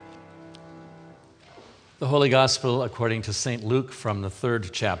The Holy Gospel according to St. Luke from the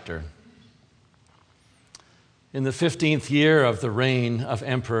 3rd chapter. In the 15th year of the reign of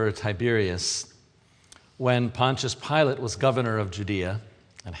Emperor Tiberius, when Pontius Pilate was governor of Judea,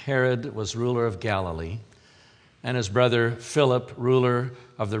 and Herod was ruler of Galilee, and his brother Philip, ruler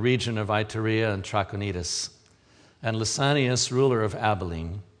of the region of Iturea and Trachonitis, and Lysanias, ruler of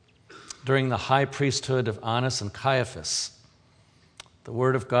Abilene, during the high priesthood of Annas and Caiaphas, the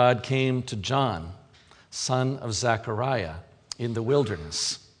word of God came to John, son of Zechariah, in the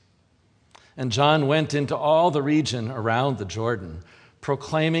wilderness. And John went into all the region around the Jordan,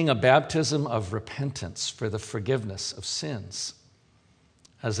 proclaiming a baptism of repentance for the forgiveness of sins.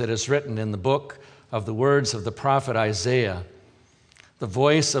 As it is written in the book of the words of the prophet Isaiah, the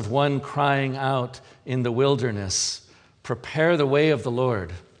voice of one crying out in the wilderness, "Prepare the way of the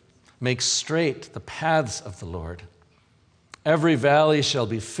Lord, make straight the paths of the Lord. Every valley shall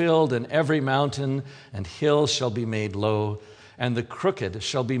be filled, and every mountain and hill shall be made low, and the crooked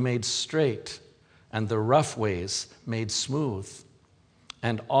shall be made straight, and the rough ways made smooth.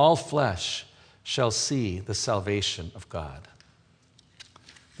 And all flesh shall see the salvation of God."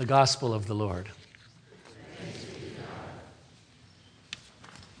 The Gospel of the Lord. Thanks be to God.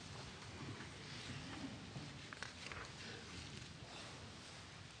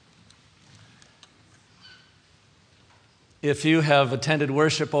 If you have attended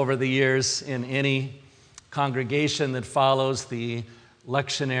worship over the years in any congregation that follows the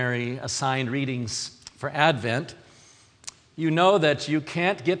lectionary assigned readings for Advent, you know that you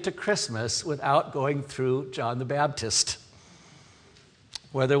can't get to Christmas without going through John the Baptist.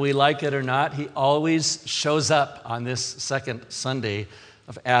 Whether we like it or not, he always shows up on this second Sunday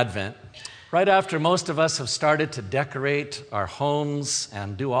of Advent, right after most of us have started to decorate our homes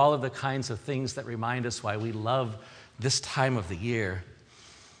and do all of the kinds of things that remind us why we love this time of the year.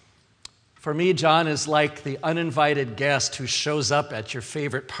 For me, John is like the uninvited guest who shows up at your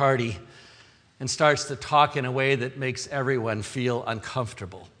favorite party and starts to talk in a way that makes everyone feel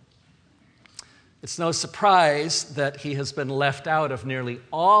uncomfortable. It's no surprise that he has been left out of nearly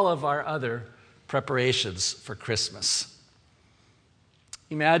all of our other preparations for Christmas.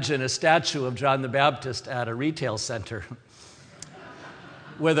 Imagine a statue of John the Baptist at a retail center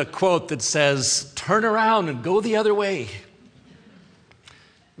with a quote that says, "Turn around and go the other way."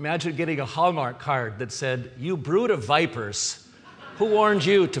 Imagine getting a Hallmark card that said, "You brood of vipers, who warned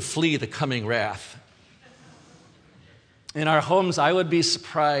you to flee the coming wrath?" In our homes, I would be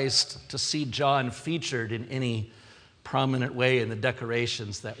surprised to see John featured in any prominent way in the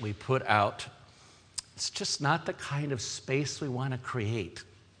decorations that we put out. It's just not the kind of space we want to create.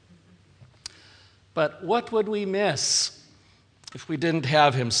 But what would we miss if we didn't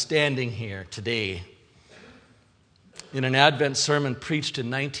have him standing here today? In an Advent sermon preached in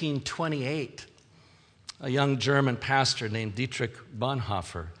 1928, a young German pastor named Dietrich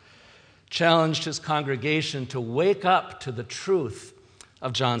Bonhoeffer challenged his congregation to wake up to the truth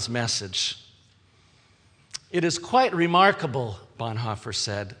of John's message. "It is quite remarkable," Bonhoeffer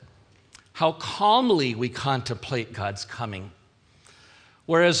said, "how calmly we contemplate God's coming.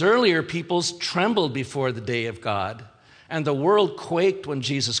 Whereas earlier peoples trembled before the day of God, and the world quaked when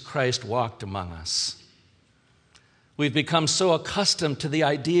Jesus Christ walked among us. We've become so accustomed to the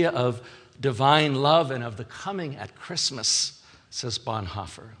idea of divine love and of the coming at Christmas," says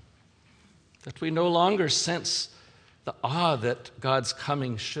Bonhoeffer, "that we no longer sense the awe that God's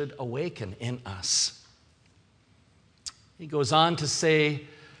coming should awaken in us." He goes on to say,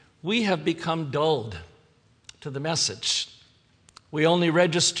 "We have become dulled to the message. We only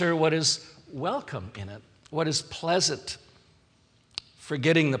register what is welcome in it, what is pleasant,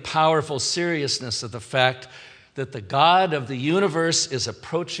 forgetting the powerful seriousness of the fact that the God of the universe is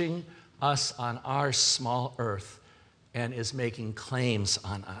approaching us on our small earth and is making claims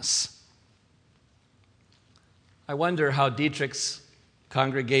on us." I wonder how Dietrich's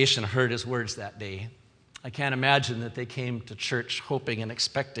congregation heard his words that day. I can't imagine that they came to church hoping and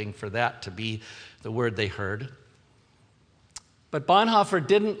expecting for that to be the word they heard. But Bonhoeffer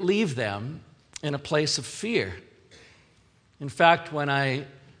didn't leave them in a place of fear. In fact, when I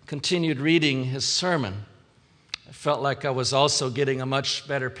continued reading his sermon, I felt like I was also getting a much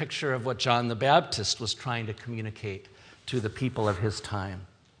better picture of what John the Baptist was trying to communicate to the people of his time.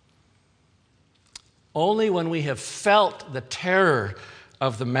 "Only when we have felt the terror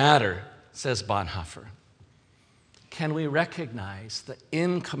of the matter," says Bonhoeffer, "can we recognize the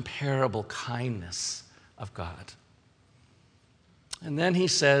incomparable kindness of God." And then he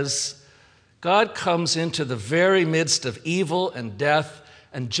says, "God comes into the very midst of evil and death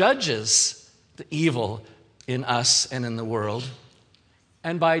and judges the evil in us and in the world.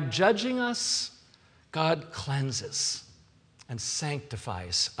 And by judging us, God cleanses and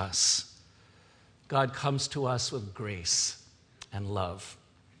sanctifies us. God comes to us with grace and love.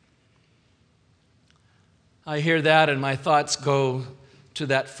 I hear that and my thoughts go to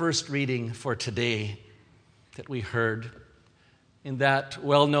that first reading for today that we heard. In that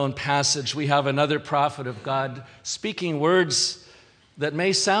well-known passage, we have another prophet of God speaking words that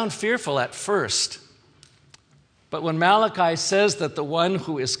may sound fearful at first. But when Malachi says that the one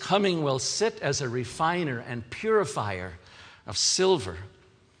who is coming will sit as a refiner and purifier of silver,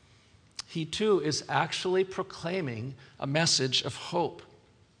 he too is actually proclaiming a message of hope.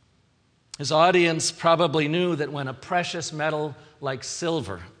 His audience probably knew that when a precious metal like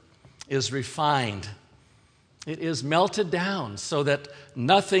silver is refined, it is melted down so that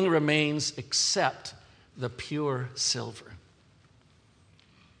nothing remains except the pure silver.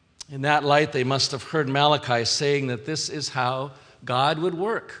 In that light, they must have heard Malachi saying that this is how God would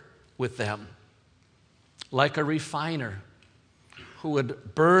work with them, like a refiner who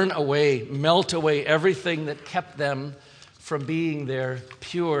would burn away, melt away everything that kept them from being their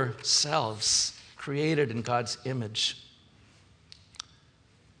pure selves, created in God's image.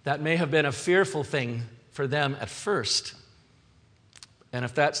 That may have been a fearful thing for them at first. And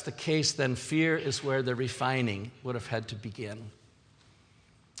if that's the case, then fear is where the refining would have had to begin.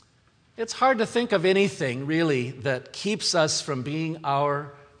 It's hard to think of anything, really, that keeps us from being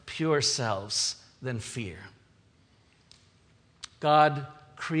our pure selves than fear. God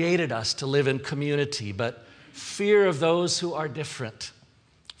created us to live in community, but fear of those who are different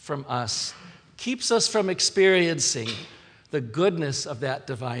from us keeps us from experiencing the goodness of that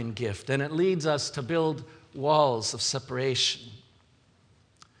divine gift, and it leads us to build walls of separation.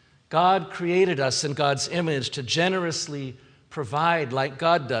 God created us in God's image to generously provide, like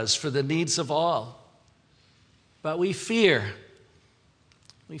God does, for the needs of all. But we fear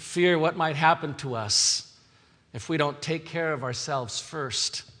what might happen to us if we don't take care of ourselves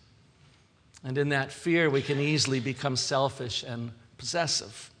first. And in that fear, we can easily become selfish and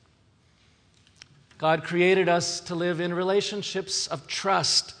possessive. God created us to live in relationships of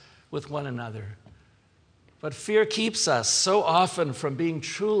trust with one another. But fear keeps us so often from being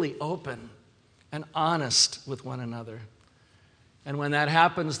truly open and honest with one another. And when that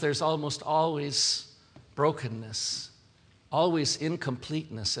happens, there's almost always brokenness, always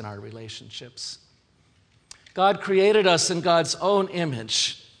incompleteness in our relationships. God created us in God's own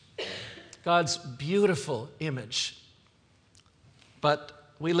image, God's beautiful image. But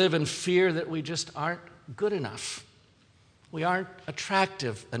we live in fear that we just aren't good enough. We aren't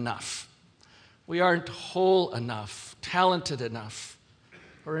attractive enough. We aren't whole enough, talented enough,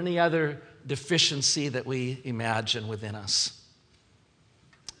 or any other deficiency that we imagine within us.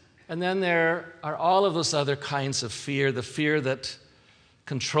 And then there are all of those other kinds of fear, the fear that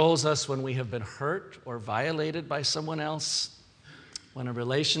controls us when we have been hurt or violated by someone else, when a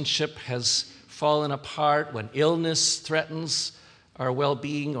relationship has fallen apart, when illness threatens our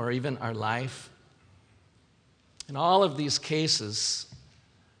well-being or even our life. In all of these cases,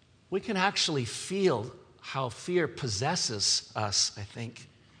 we can actually feel how fear possesses us, I think.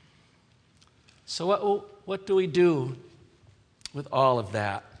 So what do we do with all of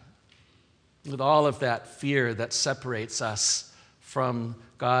that? With all of that fear that separates us from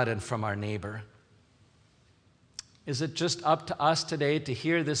God and from our neighbor? Is it just up to us today to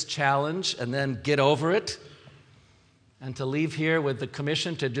hear this challenge and then get over it? And to leave here with the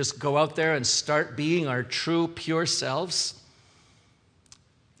commission to just go out there and start being our true, pure selves?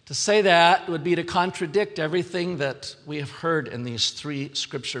 To say that would be to contradict everything that we have heard in these 3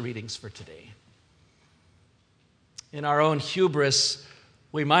 scripture readings for today. In our own hubris,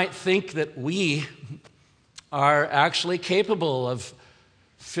 we might think that we are actually capable of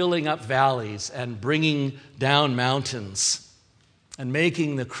filling up valleys and bringing down mountains and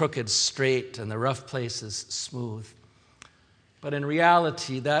making the crooked straight and the rough places smooth. But in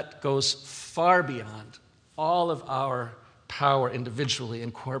reality, that goes far beyond all of our power individually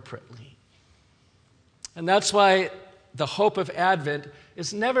and corporately. And that's why the hope of Advent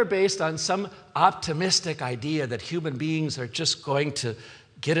is never based on some optimistic idea that human beings are just going to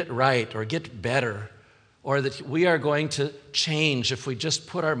get it right or get better, or that we are going to change if we just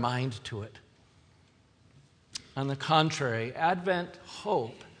put our mind to it. On the contrary, Advent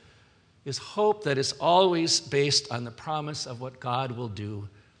hope is hope that is always based on the promise of what God will do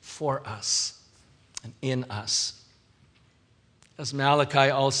for us and in us. As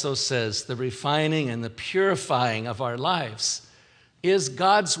Malachi also says, the refining and the purifying of our lives is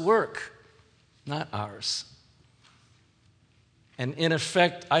God's work, not ours. And in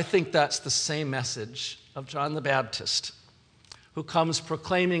effect, I think that's the same message of John the Baptist, who comes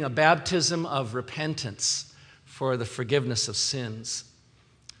proclaiming a baptism of repentance for the forgiveness of sins.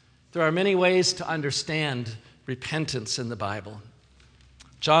 There are many ways to understand repentance in the Bible.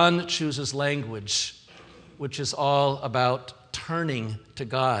 John chooses language which is all about turning to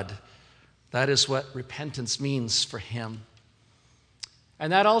God. That is what repentance means for him.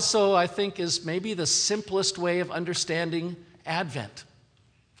 And that also, I think, is maybe the simplest way of understanding Advent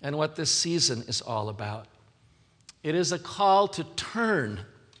and what this season is all about. It is a call to turn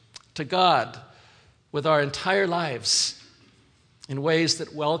to God with our entire lives in ways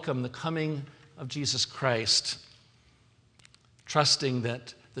that welcome the coming of Jesus Christ, trusting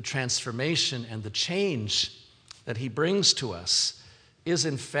that the transformation and the change that he brings to us is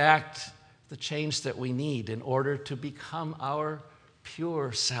in fact the change that we need in order to become our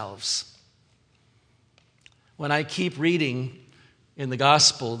pure selves. When I keep reading in the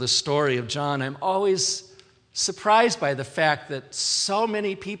gospel the story of John, I'm always surprised by the fact that so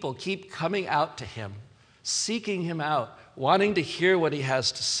many people keep coming out to him, seeking him out, wanting to hear what he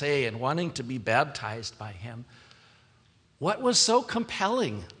has to say and wanting to be baptized by him. What was so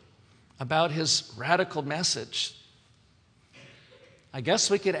compelling about his radical message? I guess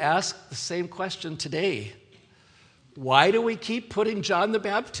we could ask the same question today. Why do we keep putting John the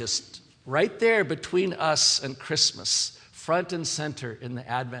Baptist right there between us and Christmas, front and center in the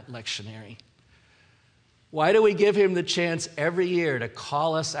Advent lectionary? Why do we give him the chance every year to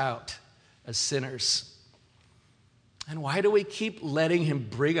call us out as sinners? And why do we keep letting him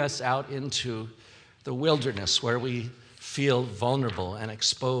bring us out into the wilderness where we feel vulnerable and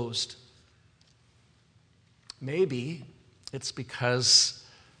exposed? Maybe it's because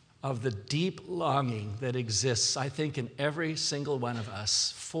of the deep longing that exists, I think, in every single one of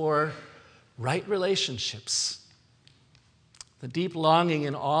us for right relationships. The deep longing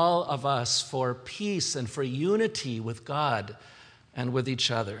in all of us for peace and for unity with God and with each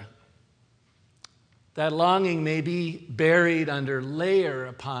other. That longing may be buried under layer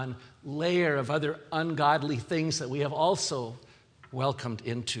upon layer of other ungodly things that we have also welcomed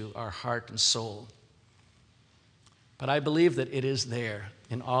into our heart and soul. But I believe that it is there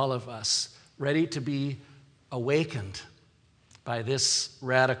in all of us, ready to be awakened by this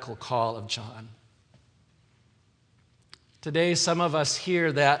radical call of John. Today, some of us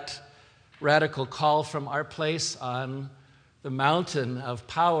hear that radical call from our place on the mountain of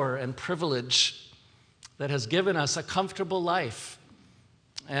power and privilege that has given us a comfortable life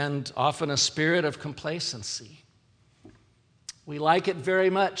and often a spirit of complacency. We like it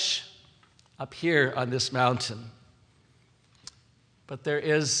very much up here on this mountain. But there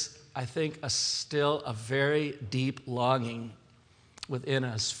is, I think, still a very deep longing within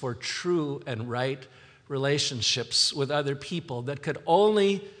us for true and right relationships with other people that could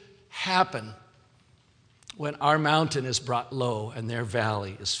only happen when our mountain is brought low and their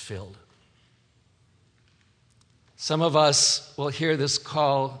valley is filled. Some of us will hear this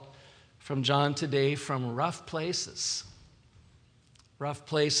call from John today from rough places. Rough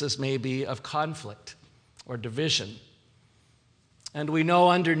places maybe of conflict or division. And we know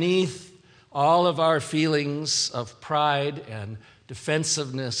underneath all of our feelings of pride and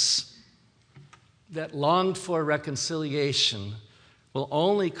defensiveness that longed for reconciliation will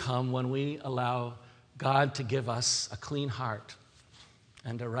only come when we allow God to give us a clean heart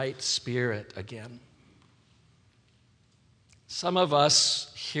and a right spirit again. Some of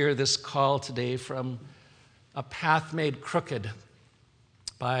us hear this call today from a path made crooked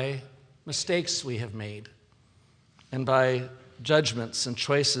by mistakes we have made and by judgments and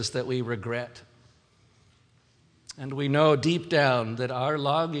choices that we regret. And we know deep down that our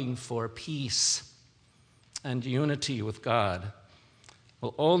longing for peace and unity with God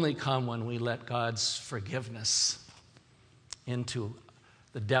will only come when we let God's forgiveness into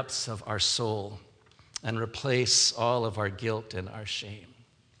the depths of our soul and replace all of our guilt and our shame.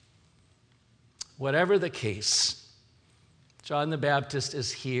 Whatever the case, John the Baptist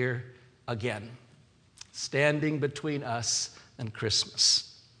is here again, standing between us and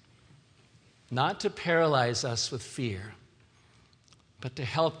Christmas. Not to paralyze us with fear, but to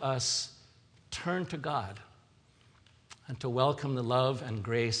help us turn to God and to welcome the love and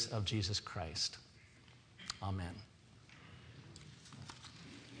grace of Jesus Christ. Amen.